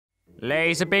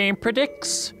LazarBeam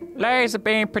Predicts.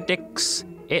 LazarBeam Predicts.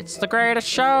 It's the greatest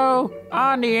show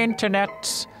on the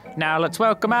internet. Now let's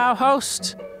welcome our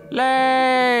host,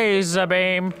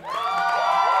 LazarBeam.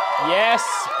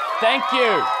 Yes, thank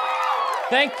you.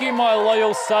 Thank you, my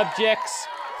loyal subjects.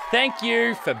 Thank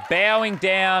you for bowing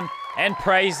down and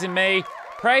praising me.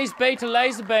 Praise be to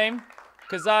LazarBeam,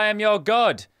 because I am your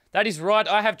god. That is right,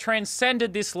 I have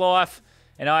transcended this life,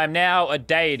 and I am now a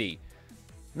deity.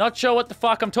 Not sure what the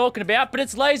fuck I'm talking about, but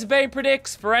it's LazarBeam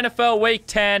Predicts for NFL Week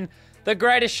 10. The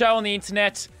greatest show on the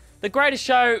internet. The greatest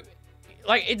show,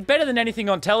 like, it's better than anything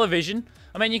on television.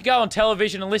 I mean, you can go on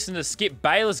television and listen to Skip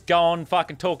Bayless go on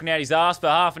fucking talking out his ass for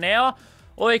half an hour,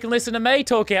 or you can listen to me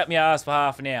talk out my ass for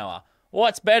half an hour.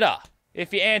 What's better?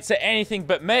 If you answer anything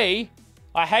but me,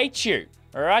 I hate you.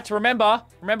 Alright, remember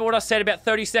what I said about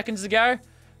 30 seconds ago?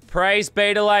 Praise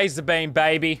be to LazarBeam,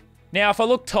 baby. Now, if I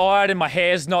look tired and my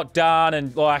hair's not done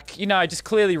and, like, you know, just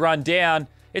clearly run down,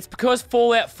 it's because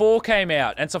Fallout 4 came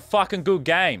out, and it's a fucking good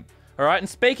game. Alright, and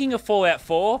speaking of Fallout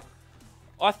 4,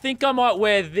 I think I might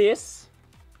wear this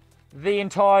the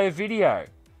entire video.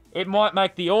 It might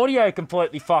make the audio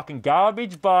completely fucking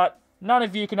garbage, but none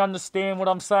of you can understand what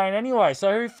I'm saying anyway,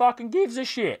 so who fucking gives a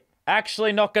shit?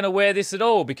 Actually not going to wear this at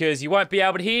all, because you won't be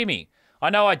able to hear me. I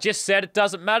know I just said it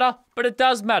doesn't matter, but it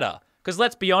does matter. Because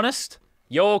let's be honest,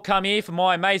 you all come here for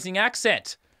my amazing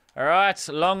accent. Alright,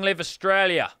 long live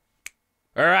Australia.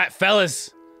 Alright,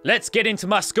 fellas, let's get into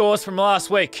my scores from last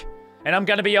week. And I'm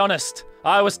going to be honest,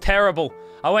 I was terrible.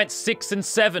 I went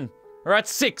 6-7. Alright,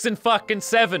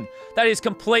 6-7. That is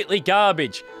completely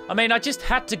garbage. I mean, I just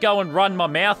had to go and run my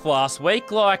mouth last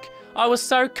week, like, I was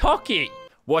so cocky.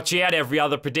 Watch out, every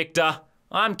other predictor.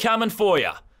 I'm coming for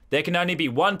ya. There can only be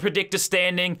one predictor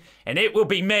standing, and it will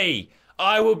be me.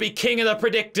 I will be king of the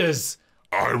predictors.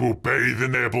 I will bathe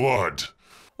in their blood.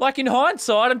 Like, in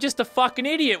hindsight, I'm just a fucking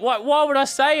idiot. Why would I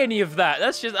say any of that?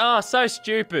 That's just, so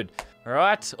stupid.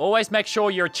 Alright, always make sure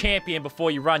you're a champion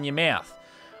before you run your mouth.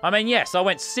 I mean, yes, I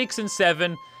went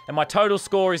 6-7, and my total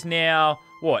score is now,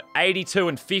 what,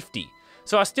 82-50.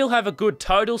 So I still have a good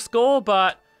total score,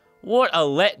 but what a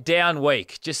letdown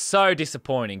week. Just so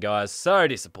disappointing, guys. So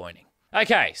disappointing.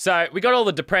 Okay, so we got all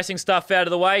the depressing stuff out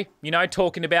of the way. You know,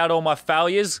 talking about all my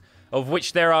failures, of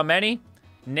which there are many.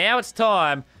 Now it's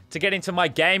time to get into my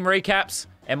game recaps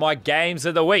and my games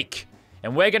of the week.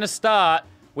 And we're going to start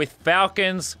with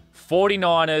Falcons,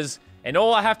 49ers. And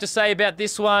all I have to say about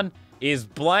this one is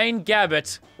Blaine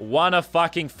Gabbert won a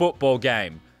fucking football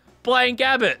game. Blaine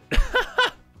Gabbert.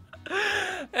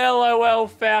 LOL,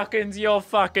 Falcons, you're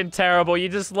fucking terrible. You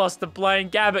just lost to Blaine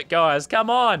Gabbert, guys. Come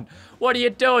on. What are you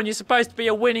doing? You're supposed to be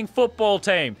a winning football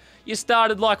team. You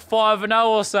started like 5-0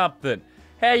 or something.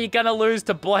 How are you going to lose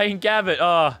to Blaine Gabbert?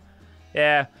 Oh,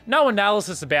 yeah. No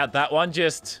analysis about that one.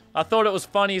 Just, I thought it was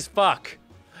funny as fuck.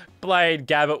 Blaine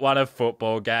Gabbert won a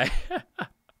football game.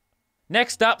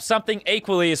 Next up, something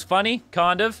equally as funny,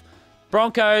 kind of.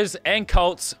 Broncos and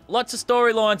Colts. Lots of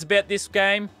storylines about this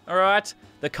game, alright?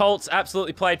 The Colts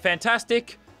absolutely played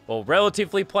fantastic, or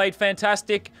relatively played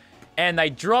fantastic, and they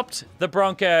dropped the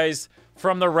Broncos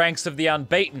from the ranks of the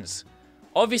unbeatens.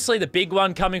 Obviously, the big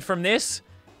one coming from this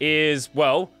is,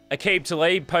 well, Aqib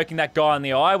Talib poking that guy in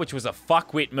the eye, which was a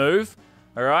fuckwit move.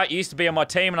 Alright, you used to be on my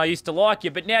team and I used to like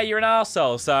you, but now you're an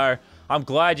arsehole, so I'm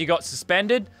glad you got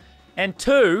suspended. And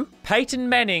 2, Peyton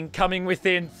Manning coming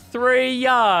within 3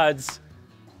 yards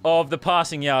of the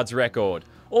passing yards record.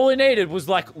 All he needed was,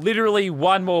 like, literally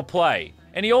one more play.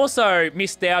 And he also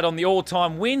missed out on the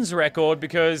all-time wins record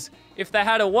because if they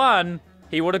had a won,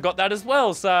 he would have got that as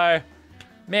well. So,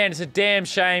 man, it's a damn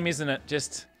shame, isn't it?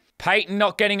 Just Peyton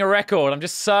not getting a record. I'm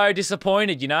just so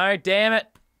disappointed, you know? Damn it.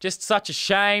 Just such a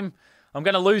shame. I'm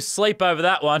going to lose sleep over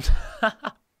that one.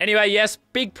 Anyway, yes,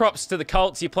 big props to the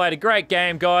Colts. You played a great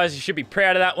game, guys. You should be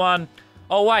proud of that one.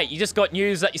 Oh, wait, you just got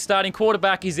news that your starting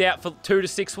quarterback is out for 2 to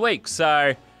 6 weeks.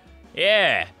 So,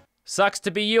 yeah, sucks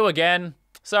to be you again.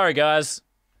 Sorry, guys.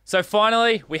 So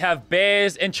finally, we have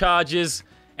Bears and Chargers.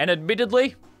 And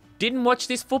admittedly, didn't watch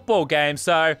this football game,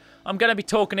 so I'm going to be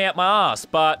talking out my ass.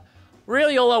 But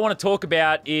really all I want to talk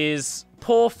about is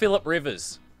poor Phillip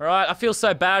Rivers. Alright, I feel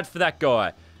so bad for that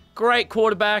guy. Great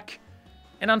quarterback.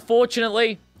 And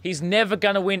unfortunately, he's never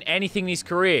going to win anything in his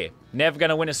career. Never going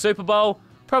to win a Super Bowl.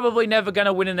 Probably never going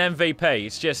to win an MVP.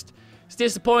 It's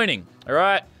disappointing.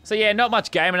 Alright? So yeah, not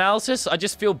much game analysis. I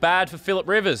just feel bad for Phillip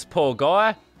Rivers. Poor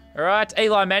guy. Alright?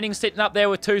 Eli Manning's sitting up there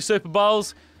with 2 Super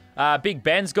Bowls. Big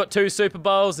Ben's got 2 Super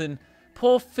Bowls. And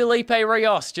poor Felipe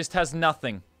Rios just has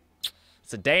nothing.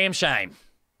 It's a damn shame.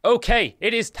 Okay,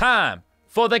 it is time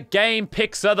for the game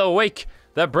picks of the week.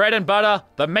 The bread and butter,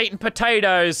 the meat and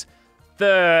potatoes,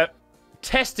 the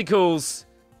testicles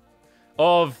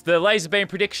of the LazarBeam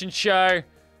Prediction Show.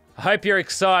 I hope you're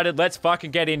excited. Let's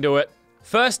fucking get into it.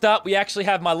 First up, we actually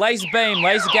have my LazarBeam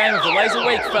Laser Game of the Laser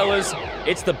Week, fellas.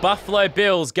 It's the Buffalo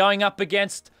Bills going up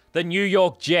against the New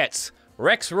York Jets.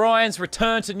 Rex Ryan's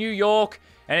return to New York,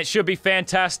 and it should be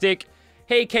fantastic.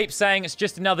 He keeps saying it's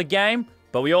just another game,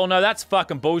 but we all know that's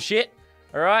fucking bullshit,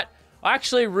 alright? I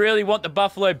actually really want the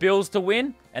Buffalo Bills to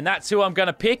win, and that's who I'm going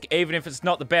to pick, even if it's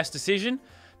not the best decision,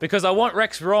 because I want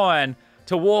Rex Ryan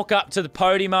to walk up to the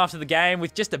podium after the game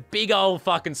with just a big old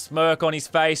fucking smirk on his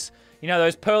face. You know,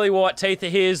 those pearly white teeth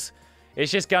of his.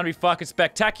 It's just going to be fucking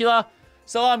spectacular.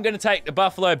 So I'm going to take the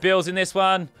Buffalo Bills in this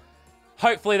one.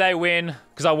 Hopefully they win,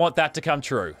 because I want that to come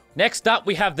true. Next up,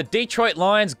 we have the Detroit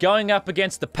Lions going up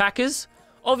against the Packers.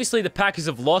 Obviously, the Packers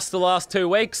have lost the last 2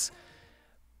 weeks,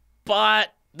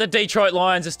 but the Detroit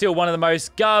Lions are still one of the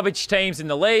most garbage teams in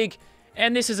the league,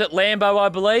 and this is at Lambeau, I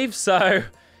believe, so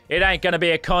it ain't going to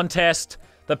be a contest.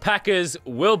 The Packers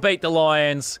will beat the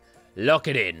Lions. Lock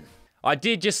it in. I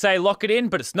did just say lock it in,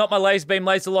 but it's not my LazarBeam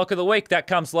Laser Lock of the Week. That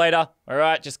comes later. All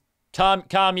right, just calm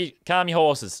your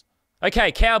horses.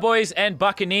 Okay, Cowboys and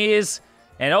Buccaneers.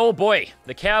 And oh boy,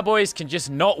 the Cowboys can just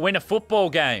not win a football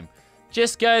game.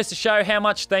 Just goes to show how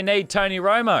much they need Tony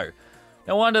Romo.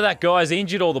 No wonder that guy's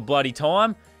injured all the bloody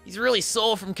time. He's really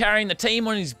sore from carrying the team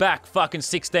on his back fucking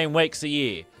 16 weeks a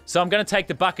year. So I'm going to take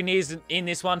the Buccaneers in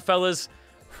this one, fellas.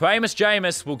 Famous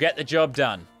Jameis will get the job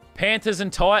done. Panthers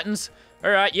and Titans.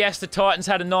 Alright, yes, the Titans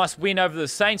had a nice win over the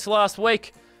Saints last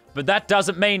week, but that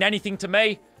doesn't mean anything to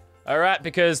me. Alright,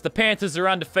 because the Panthers are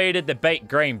undefeated. They beat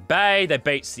Green Bay. They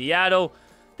beat Seattle.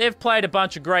 They've played a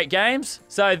bunch of great games.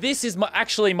 So this is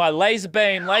actually my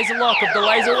LazarBeam Laser Lock of the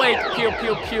Laser Week. Pew,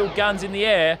 pew, pew, guns in the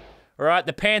air. Alright,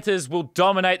 the Panthers will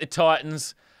dominate the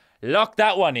Titans. Lock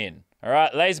that one in.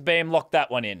 Alright, LazarBeam, lock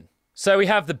that one in. So we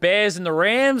have the Bears and the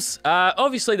Rams.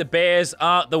 Obviously, the Bears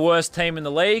aren't the worst team in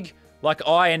the league, like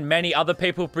I and many other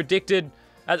people predicted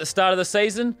at the start of the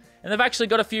season. And they've actually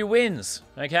got a few wins,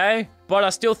 okay? But I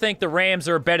still think the Rams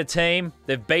are a better team.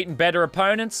 They've beaten better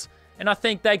opponents. And I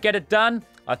think they get it done.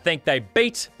 I think they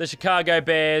beat the Chicago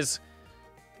Bears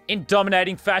in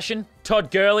dominating fashion. Todd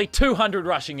Gurley, 200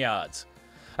 rushing yards.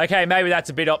 Okay, maybe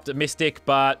that's a bit optimistic,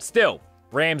 but still,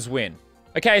 Rams win.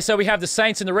 Okay, so we have the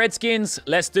Saints and the Redskins.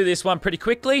 Let's do this one pretty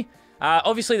quickly.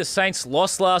 Obviously, the Saints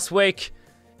lost last week.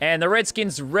 And the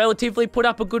Redskins relatively put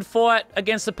up a good fight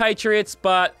against the Patriots,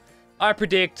 but I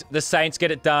predict the Saints get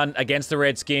it done against the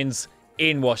Redskins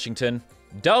in Washington.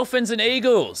 Dolphins and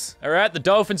Eagles. All right, the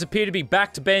Dolphins appear to be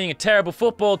back to being a terrible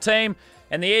football team,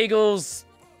 and the Eagles,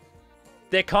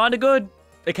 they're kind of good.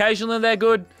 Occasionally they're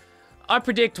good. I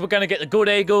predict we're going to get the good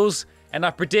Eagles, and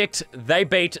I predict they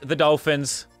beat the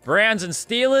Dolphins. Browns and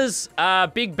Steelers.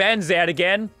 Big Ben's out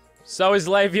again. So is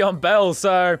Le'Veon Bell,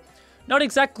 so not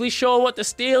exactly sure what the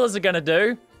Steelers are going to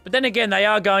do. But then again, they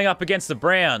are going up against the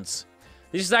Browns.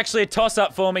 This is actually a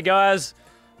toss-up for me, guys.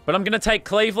 But I'm going to take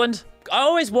Cleveland. I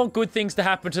always want good things to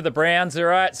happen to the Browns,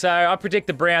 alright? So I predict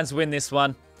the Browns win this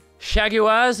one.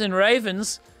 Jaguars and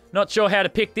Ravens. Not sure how to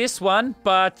pick this one,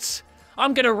 but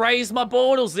I'm going to raise my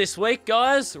Bortles this week,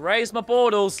 guys. Raise my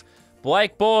Bortles.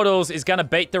 Blake Bortles is going to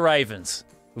beat the Ravens.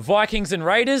 Vikings and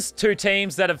Raiders. Two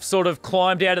teams that have sort of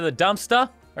climbed out of the dumpster.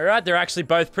 Alright, they're actually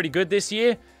both pretty good this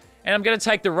year. And I'm going to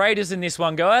take the Raiders in this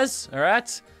one, guys.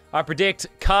 Alright, I predict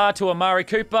Carr to Amari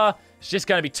Cooper. It's just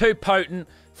going to be too potent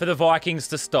for the Vikings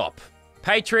to stop.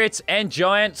 Patriots and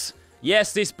Giants.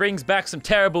 Yes, this brings back some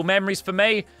terrible memories for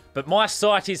me, but my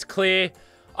sight is clear.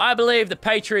 I believe the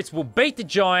Patriots will beat the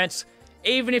Giants,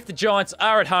 even if the Giants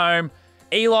are at home.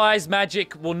 Eli's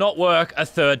magic will not work a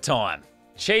third time.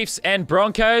 Chiefs and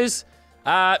Broncos.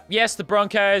 Yes, the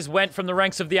Broncos went from the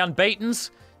ranks of the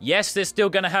unbeatens. Yes, they're still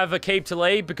going to have Aqib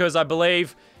Talib because I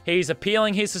believe he's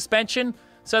appealing his suspension.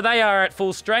 So they are at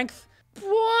full strength.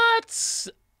 What?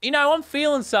 You know, I'm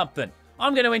feeling something.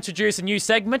 I'm going to introduce a new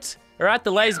segment. Alright,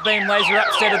 the LazarBeam Laser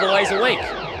Upset of the Laser Week.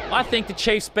 I think the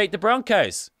Chiefs beat the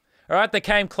Broncos. Alright, they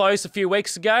came close a few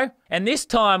weeks ago. And this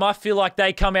time, I feel like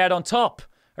they come out on top.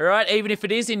 Alright, even if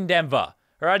it is in Denver.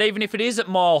 Alright, even if it is at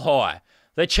Mile High.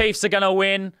 The Chiefs are going to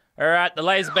win. Alright, the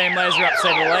LazarBeam Laser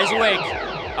Upset of the Laser Week.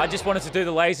 I just wanted to do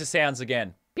the laser sounds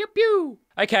again. Pew pew.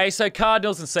 Okay, so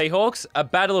Cardinals and Seahawks, a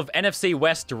battle of NFC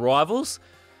West rivals.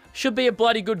 Should be a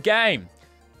bloody good game.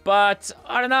 But,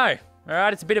 I don't know.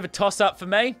 Alright, it's a bit of a toss-up for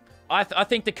me. I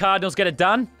think the Cardinals get it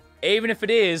done. Even if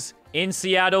it is in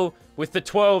Seattle with the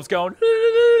 12s going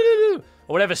or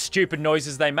whatever stupid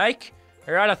noises they make.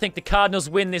 Alright, I think the Cardinals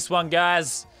win this one,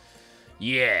 guys.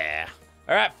 Yeah.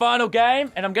 Alright, final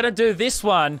game. And I'm going to do this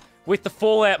one with the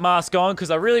Fallout mask on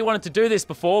because I really wanted to do this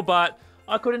before, but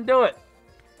I couldn't do it.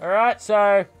 All right,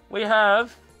 so we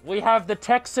have the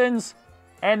Texans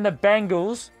and the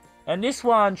Bengals, and this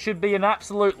one should be an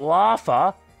absolute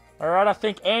laugher. All right, I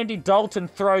think Andy Dalton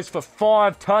throws for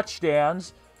 5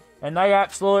 touchdowns, and they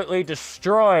absolutely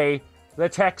destroy the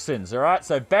Texans. All right,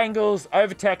 so Bengals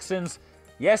over Texans.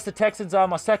 Yes, the Texans are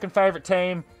my second favorite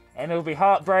team, and it'll be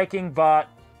heartbreaking, but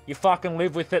you fucking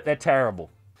live with it. They're terrible.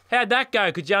 How'd that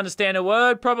go? Could you understand a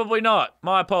word? Probably not.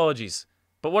 My apologies.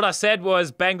 But what I said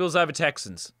was Bengals over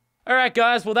Texans. All right,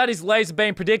 guys. Well, that is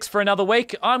LazarBeam Predicts for another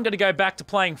week. I'm going to go back to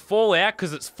playing Fallout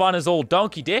because it's fun as all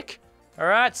donkey dick. All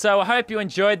right, so I hope you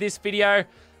enjoyed this video.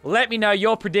 Let me know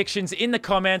your predictions in the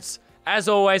comments. As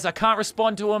always, I can't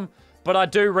respond to them, but I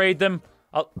do read them.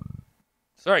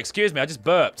 Sorry, excuse me, I just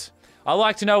burped. I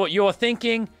like to know what you're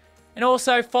thinking. And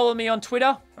also, follow me on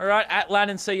Twitter, all right, at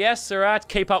LannonCS, all right?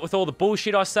 Keep up with all the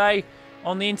bullshit I say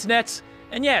on the internet.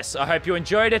 And yes, I hope you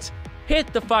enjoyed it.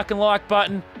 Hit the fucking like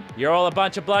button. You're all a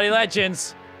bunch of bloody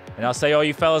legends. And I'll see all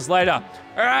you fellas later.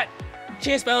 All right,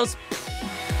 cheers, fellas.